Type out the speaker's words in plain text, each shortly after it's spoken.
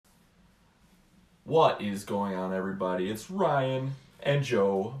What is going on, everybody? It's Ryan and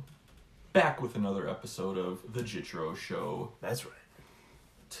Joe back with another episode of The Jitro Show. That's right.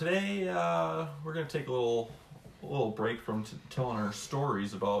 Today, we're going to take a little break from telling our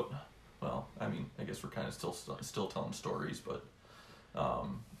stories about, well, I mean, I guess we're kind of still telling stories, but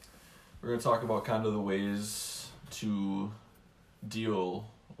we're going to talk about kind of the ways to deal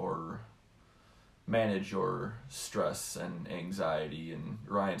or manage your stress and anxiety, and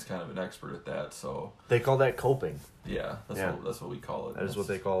Ryan's kind of an expert at that, so They call that coping. yeah, that's what we call it. That is what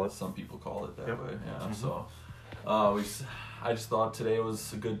they call it. Some people call it that Yep. way. Yeah. Mm-hmm. So, I just thought today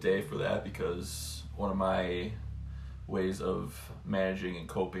was a good day for that because one of my ways of managing and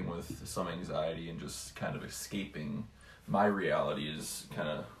coping with some anxiety and just kind of escaping my reality has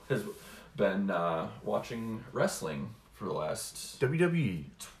been watching wrestling for the last WWE.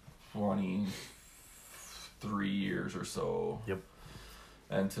 23 years or so. Yep.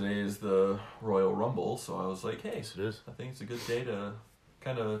 And today is the Royal Rumble, so I was like, hey, Yes, it is. I think it's a good day to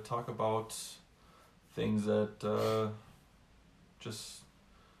kind of talk about things that just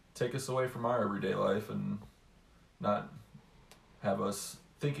take us away from our everyday life and not have us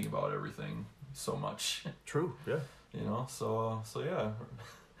thinking about everything so much. True, yeah. You know, so yeah.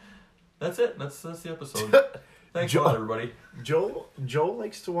 That's it. That's the episode. Thanks Joe- a lot, everybody. Joe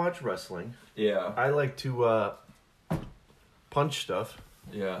likes to watch wrestling. Yeah. I like to punch stuff.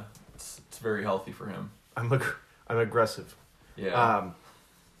 Yeah. It's very healthy for him. I'm aggressive. Yeah.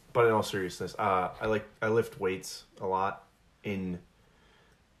 But in all seriousness, I lift weights a lot in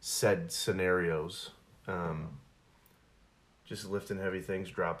said scenarios. Just lifting heavy things,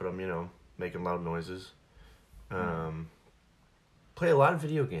 dropping them, making loud noises. Play a lot of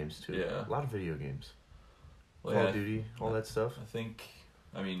video games too. Yeah. A lot of video games. Well, Call yeah, of Duty, all that stuff.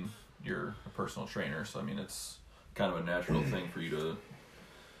 I mean, you're a personal trainer, so I mean, it's kind of a natural thing for you to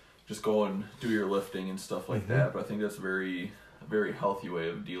just go and do your lifting and stuff like that. But I think that's a very healthy way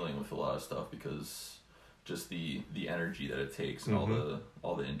of dealing with a lot of stuff because just the energy that it takes and all the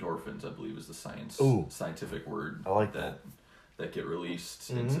endorphins, I believe, is the scientific word. I like that get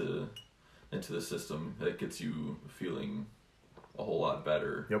released into the system that gets you feeling a whole lot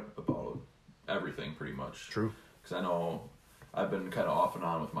better about everything, pretty much. True. Because I know I've been kind of off and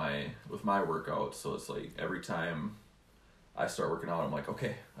on with my workouts, so it's like every time I start working out, I'm like,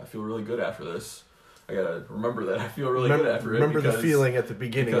 okay, I feel really good after this. I gotta remember that I feel really good after it. Remember the feeling at the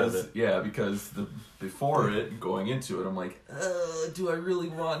beginning of it. Yeah, because before it, going into it, I'm like, do I really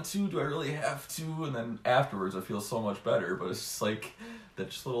want to? Do I really have to? And then afterwards, I feel so much better. But it's just like that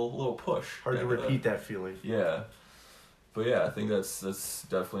just little push. Hard to repeat that feeling. Yeah. But yeah, I think that's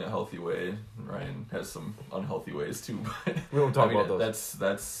definitely a healthy way. Ryan has some unhealthy ways too, but We won't talk about those.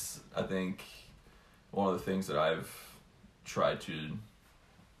 That's I think one of the things that I've tried to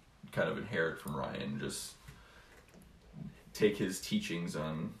kind of inherit from Ryan, just take his teachings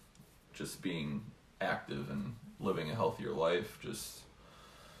on just being active and living a healthier life, just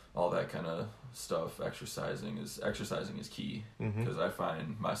all that kind of stuff. Exercising is key because I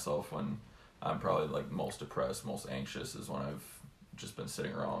find myself when I'm probably like most depressed, most anxious is when I've just been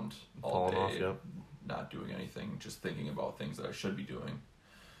sitting around all day, not doing anything, just thinking about things that I should be doing.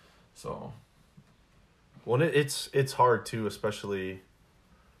 So, well, it's hard too, especially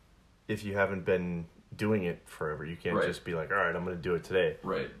if you haven't been doing it forever. You can't just be like, all right, I'm going to do it today.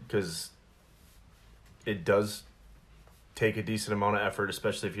 Right. Because it does take a decent amount of effort,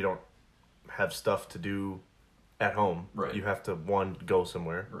 especially if you don't have stuff to do at home. Right. You have to, one, go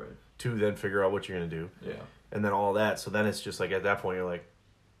somewhere. Right. Two, then figure out what you're going to do. Yeah. And then all that. So then it's just like, at that point, you're like,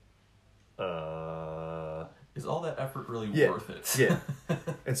 is all that effort really worth it? Yeah.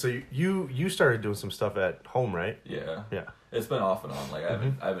 And so you started doing some stuff at home, right? Yeah. Yeah. It's been off and on. Like I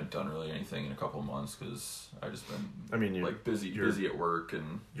haven't done really anything in a couple of months because I've just been like busy at work,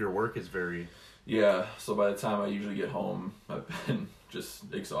 and your work is very So by the time I usually get home, I've been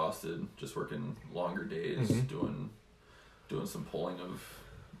just exhausted, just working longer days, doing some pulling of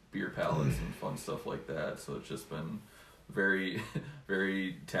beer pallets and fun stuff like that. So it's just been very,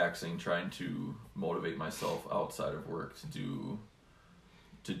 very taxing trying to motivate myself outside of work to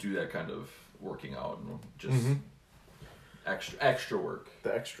do that kind of working out and just extra work.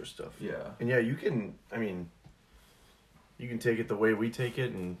 the extra stuff. Yeah. And yeah, you can take it the way we take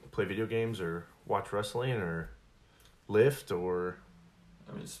it and play video games or watch wrestling or lift or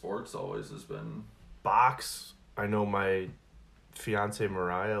I mean, sports always has been box. I know my fiance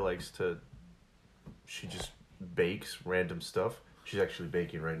Mariah she just bakes random stuff. She's actually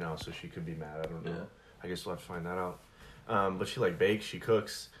baking right now, so she could be mad. I don't know. Yeah. I guess we'll have to find that out. But she bakes, she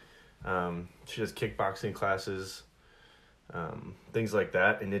cooks. She does kickboxing classes, things like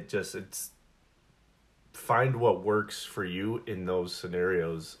that. And find what works for you in those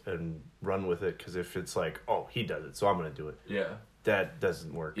scenarios and run with it. Because if it's like, oh, he does it, so I'm going to do it. Yeah. That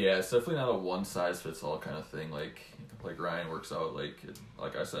doesn't work. Yeah, it's definitely not a one-size-fits-all kind of thing. Like Ryan works out,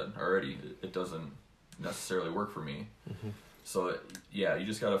 like I said already, it doesn't necessarily work for me. Mm-hmm. So, yeah, you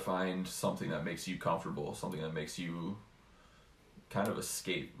just got to find something that makes you comfortable, something that makes you kind of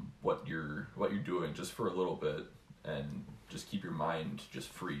escape what you're doing just for a little bit, and just keep your mind just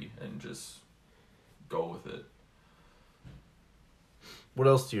free and just go with it. What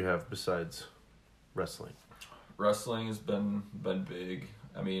else do you have besides wrestling? Wrestling has been big.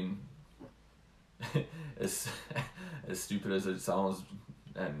 I mean, as stupid as it sounds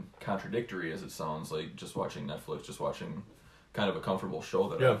and contradictory as it sounds, like just watching Netflix, just watching kind of a comfortable show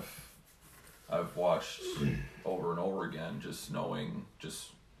that I've watched over and over again, just knowing, just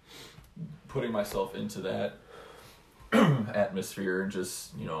putting myself into that atmosphere and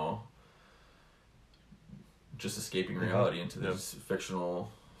just, just escaping reality into these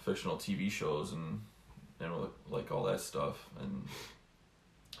fictional TV shows and like all that stuff. And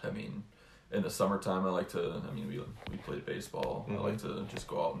I mean, in the summertime, we played baseball. I like to just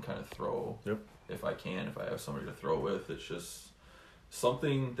go out and kind of throw if I have somebody to throw with. It's just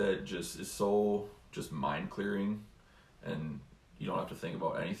something that just is so just mind clearing, and you don't have to think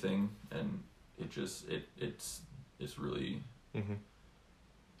about anything, and it's really it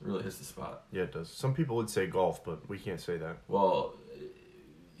really hits the spot. Yeah, it does. Some people would say golf, but we can't say that. Well,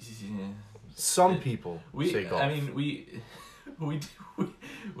 some people say golf. I mean, we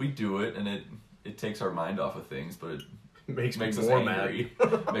do it, and it takes our mind off of things, but it makes us angry.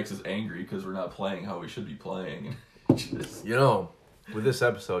 Makes us angry because we're not playing how we should be playing. Just... with this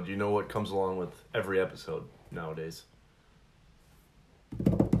episode, you know what comes along with every episode nowadays?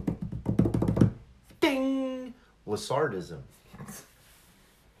 Ding! Lassardism.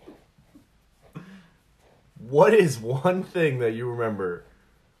 What is one thing that you remember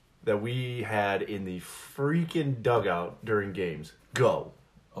that we had in the freaking dugout during games? Go.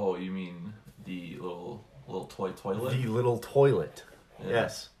 Oh, you mean the little toy toilet? The little toilet. Yeah.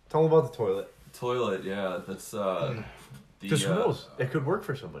 Yes. Tell them about the toilet. Toilet, yeah. That's just who knows? It could work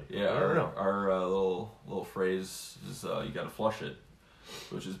for somebody. Yeah, I don't know. Our little phrase is you got to flush it,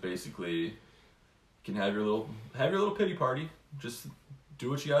 which is basically you can have your little pity party. Just do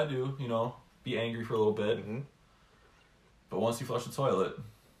what you gotta do. Be angry for a little bit. Mm-hmm. But once you flush the toilet,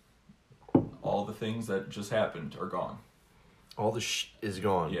 all the things that just happened are gone. All the is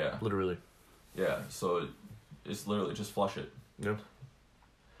gone. Yeah. Literally. Yeah. So it's literally just flush it. Yep.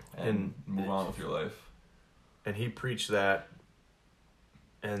 And move on with your life. And he preached that,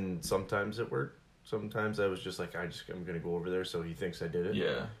 and sometimes it worked. Sometimes I was just like, I'm going to go over there so he thinks I did it.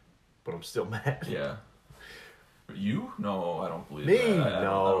 Yeah. But I'm still mad. Yeah. But you? No, I don't believe Me? that. I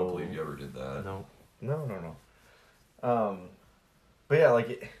No. don't believe you ever did that. No. But yeah,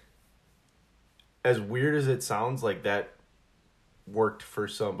 like, as weird as it sounds, like that worked for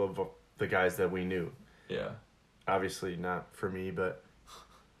some of the guys that we knew. Yeah. Obviously not for me, but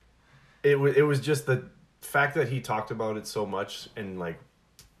it was just the fact that he talked about it so much and like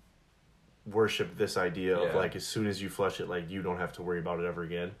worshiped this idea of like as soon as you flush it, like you don't have to worry about it ever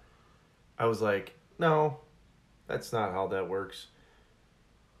again. I was like, no, that's not how that works.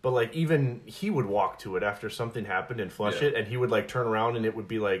 But like even he would walk to it after something happened and flush it, and he would like turn around and it would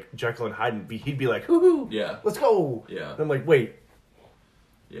be like Jekyll and Hyde, and he'd be like, hoo-hoo, let's go. Yeah. And I'm like, wait,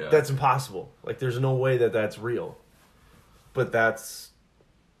 yeah, that's impossible. Like there's no way that that's real. But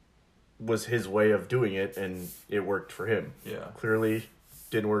was his way of doing it, and it worked for him. Yeah. Clearly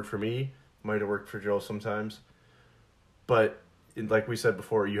didn't work for me. Might have worked for Joe sometimes. But like we said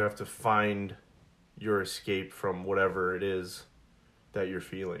before, you have to find your escape from whatever it is that you're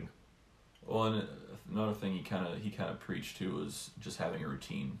feeling. Well, and another thing he kind of preached too was just having a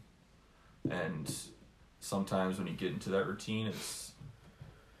routine. And sometimes when you get into that routine, it's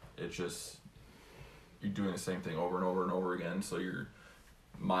just you're doing the same thing over and over and over again, so your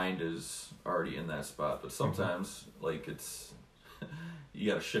mind is already in that spot. But sometimes like it's you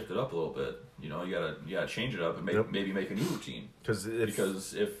got to shift it up a little bit. You gotta change it up and maybe make a new routine.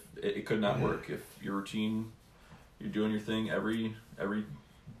 Because if it could not work if your routine, you're doing your thing every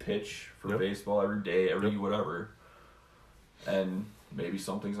pitch for baseball, every day, every whatever, and maybe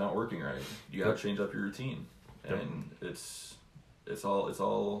something's not working right. You gotta change up your routine, and it's all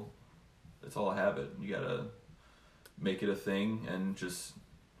a habit. You gotta make it a thing and just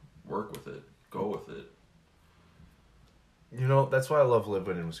work with it, go with it. That's why I love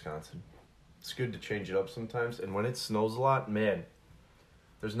living in Wisconsin. It's good to change it up sometimes, and when it snows a lot, man,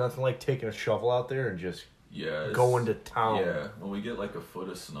 there's nothing like taking a shovel out there and just going to town. Yeah, when we get like a foot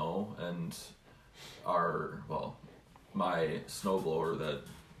of snow, and my snowblower that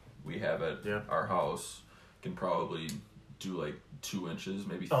we have at our house can probably do like 2 inches,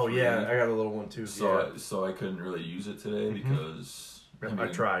 maybe 3. Oh yeah, I got a little one too. So I couldn't really use it today because I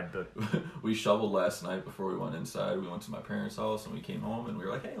tried, but we shoveled last night before we went inside. We went to my parents' house and we came home and we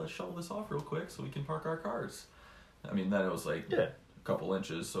were like, hey, let's shovel this off real quick so we can park our cars. I mean, then it was like a couple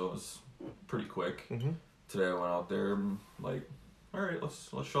inches, so it was pretty quick. Today I went out there and like, all right, let's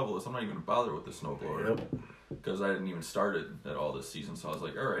shovel this. I'm not even gonna bother with the snowblower because I didn't even start it at all this season. So I was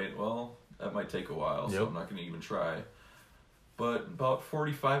like, all right, well, that might take a while, so I'm not gonna even try. But about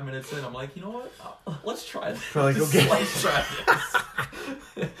 45 minutes in, I'm like, you know what? Let's try this. Let's try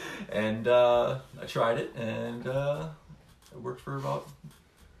this. And I tried it, and it worked for about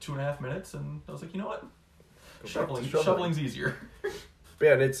 2.5 minutes, and I was like, you know what? Shoveling's easier.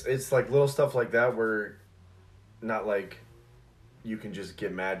 Yeah, and it's like little stuff like that where not like you can just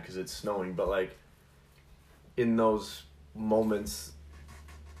get mad because it's snowing, but like in those moments,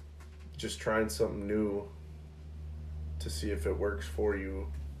 just trying something new to see if it works for you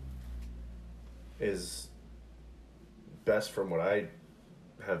is best from what I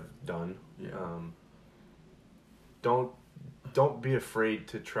have done. Don't be afraid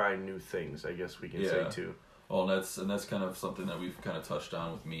to try new things, I guess we can say too. Well, and that's kind of something that we've kind of touched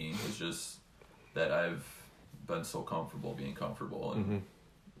on with me. It's just that I've been so comfortable being comfortable, and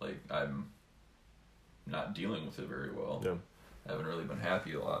like I'm not dealing with it very well. I haven't really been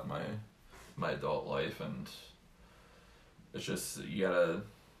happy a lot in my adult life, and it's just you gotta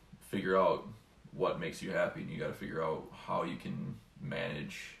figure out what makes you happy, and you gotta figure out how you can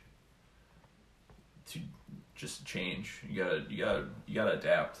manage to just change. You gotta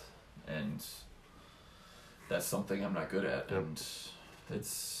adapt, and that's something I'm not good at. And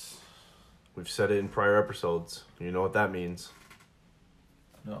we've said it in prior episodes. You know what that means.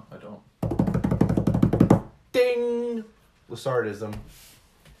 No, I don't. Ding! Lessardism.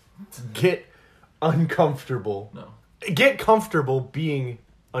 Get uncomfortable. No. Get comfortable being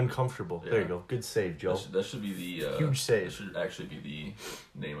uncomfortable. There you go. Good save, Joe. That should be the huge save. That should actually be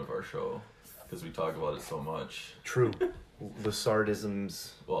the name of our show because we talk about it so much. True.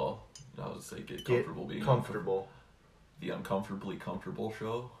 Lessardisms. Well, I would say get comfortable being comfortable. The uncomfortably comfortable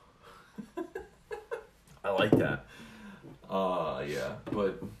show. I like that. Yeah,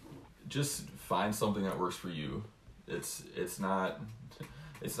 but just find something that works for you. It's not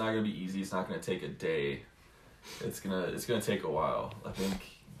gonna be easy. It's not gonna take a day. It's gonna take a while. I think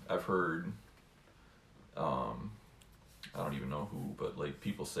I've heard, I don't even know who, but like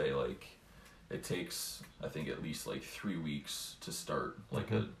people say like it takes I think at least like 3 weeks to start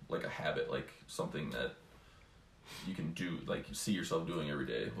like a habit, like something that you can do, like see yourself doing every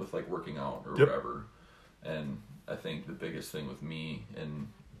day with like working out or whatever. And I think the biggest thing with me and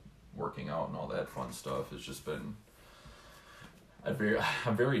working out and all that fun stuff has just been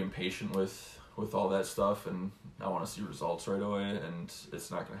I'm very impatient with all that stuff, and I want to see results right away, and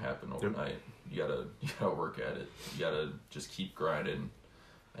it's not going to happen overnight. You gotta work at it. You gotta just keep grinding,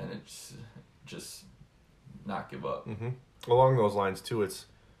 and it's just not give up. Along those lines too,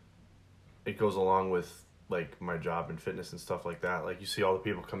 it goes along with like my job and fitness and stuff like that. Like you see all the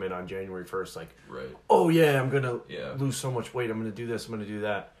people come in on January 1st, like, oh yeah, I'm gonna lose so much weight. I'm gonna do this. I'm gonna do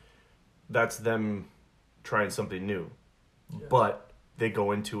that. That's them trying something new, but they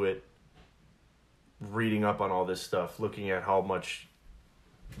go into it reading up on all this stuff, looking at how much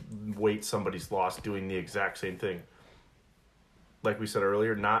weight somebody's lost doing the exact same thing. Like we said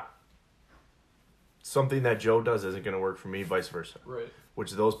earlier, not something that Joe does isn't going to work for me, vice versa. Right.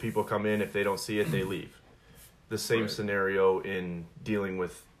 Which those people come in, if they don't see it, they leave. The same scenario in dealing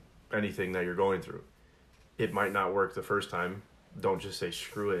with anything that you're going through. It might not work the first time. Don't just say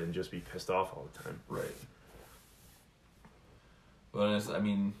screw it and just be pissed off all the time. Right. But I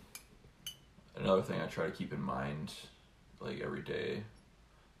mean, another thing I try to keep in mind, like every day,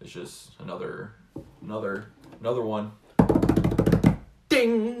 is just another one.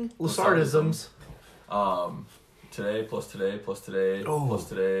 Ding! Lessardisms. Today plus today plus today plus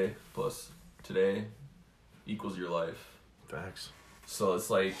today plus today equals your life. Facts. So it's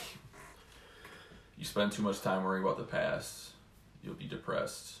like you spend too much time worrying about the past, you'll be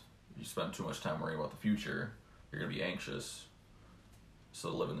depressed. You spend too much time worrying about the future, you're gonna be anxious. So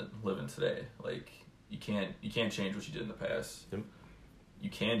living today, like you can't change what you did in the past. Yep. You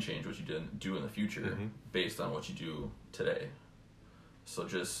can change what you didn't do in the future based on what you do today. So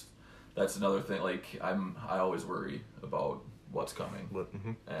just that's another thing. Like I always worry about what's coming,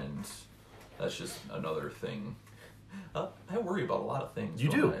 and that's just another thing. I worry about a lot of things. You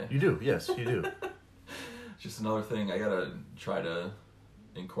do. Yes, you do. Just another thing I gotta try to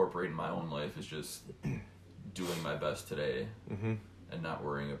incorporate in my own life is just doing my best today and not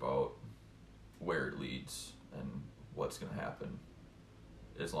worrying about where it leads and what's going to happen,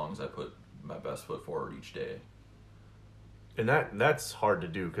 as long as I put my best foot forward each day. And that's hard to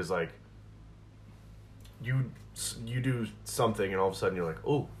do, because like you do something and all of a sudden you're like,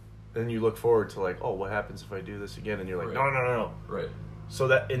 oh, then you look forward to like, oh, what happens if I do this again? And you're like, no. Right. So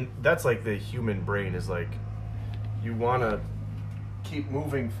that's like the human brain is like, you want to keep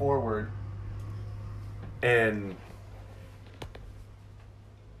moving forward, and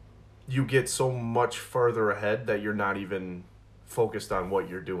you get so much further ahead that you're not even focused on what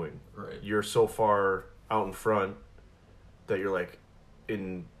you're doing. Right. You're so far out in front that you're like,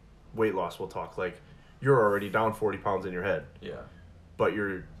 in weight loss, we'll talk, like you're already down 40 pounds in your head. Yeah. But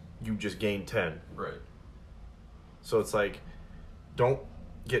you just gained 10. Right. So it's like, don't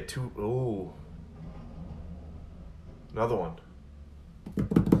get too... Ooh. Another one.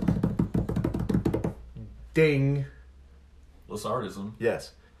 Ding. Lissardism.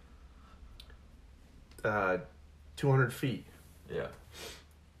 Yes. 200 feet. Yeah.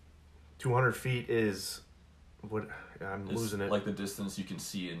 200 feet is... What? I'm It's losing it. like the distance you can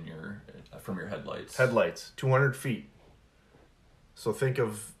see from your headlights. Headlights. 200 feet. So think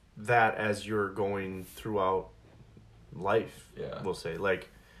of that as you're going throughout life. Yeah. We'll say, like,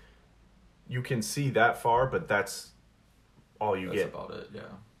 you can see that far, but that's all you get. That's about it. Yeah.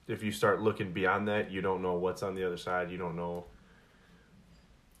 If you start looking beyond that, you don't know what's on the other side. You don't know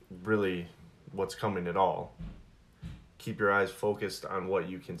really what's coming at all. Keep your eyes focused on what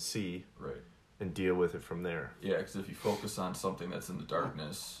you can see. Right. And deal with it from there. Yeah, because if you focus on something that's in the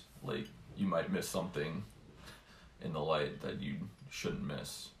darkness, like, you might miss something in the light that you shouldn't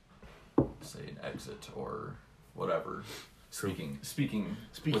miss. Say an exit or whatever. True. Speaking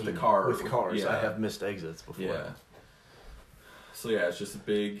with the car. With cars, yeah. I have missed exits before. Yeah. So yeah, it's just a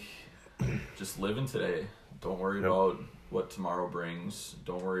big, just living today. Don't worry about what tomorrow brings.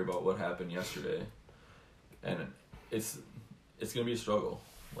 Don't worry about what happened yesterday. And it's gonna be a struggle.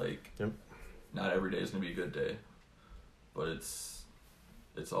 Like, not every day is gonna be a good day, but it's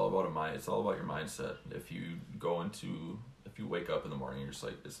all about it's all about your mindset. If you wake up in the morning, you're just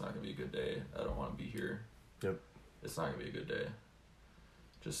like, it's not gonna be a good day. I don't want to be here. Yep. It's not gonna be a good day.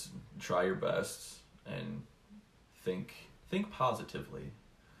 Just try your best and think positively.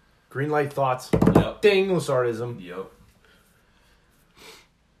 Green light thoughts. Yep. Ding, Lissardism. Yep.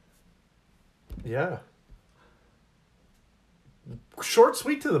 Yeah. Short,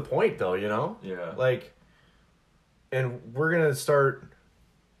 sweet, to the point, though, you know? Yeah. Like, and we're going to start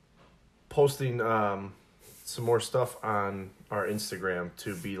posting some more stuff on our Instagram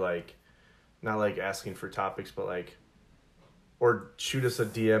to be like, not like asking for topics, but like, or shoot us a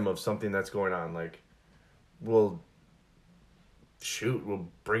DM of something that's going on. Like, we'll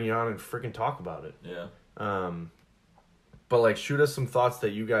bring you on and freaking talk about it. Yeah. But like, shoot us some thoughts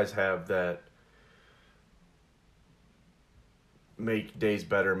that you guys have that make days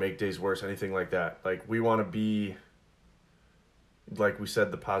better, make days worse, anything like that. Like, we want to be, like we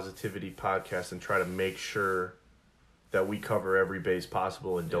said, the Positivity Podcast, and try to make sure that we cover every base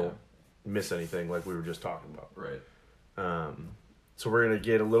possible and don't miss anything, like we were just talking about. Right. So we're going to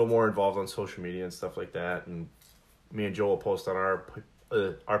get a little more involved on social media and stuff like that, and me and Joel will post on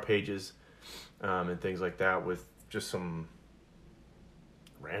our pages and things like that with just some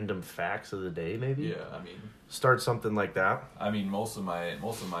random facts of the day, maybe. Yeah, I mean, start something like that. I mean, most of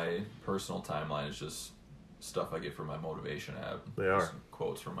my personal timeline is just stuff I get from my motivation app. They are just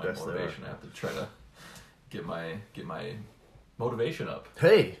quotes from my Yes, motivation app to try to get my motivation up.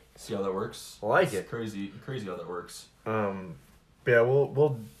 Hey, See how that works? I like it. Crazy how that works. Yeah,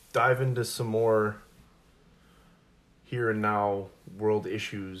 we'll dive into some more here and now world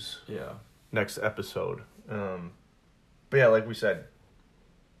issues. Yeah. Next episode. But yeah, like we said,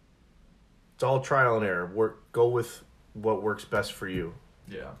 it's all trial and error. Go with what works best for you.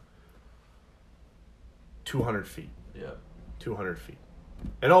 Yeah. 200 feet. Yeah. 200 feet.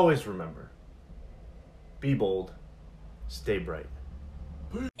 And always remember, be bold, stay bright.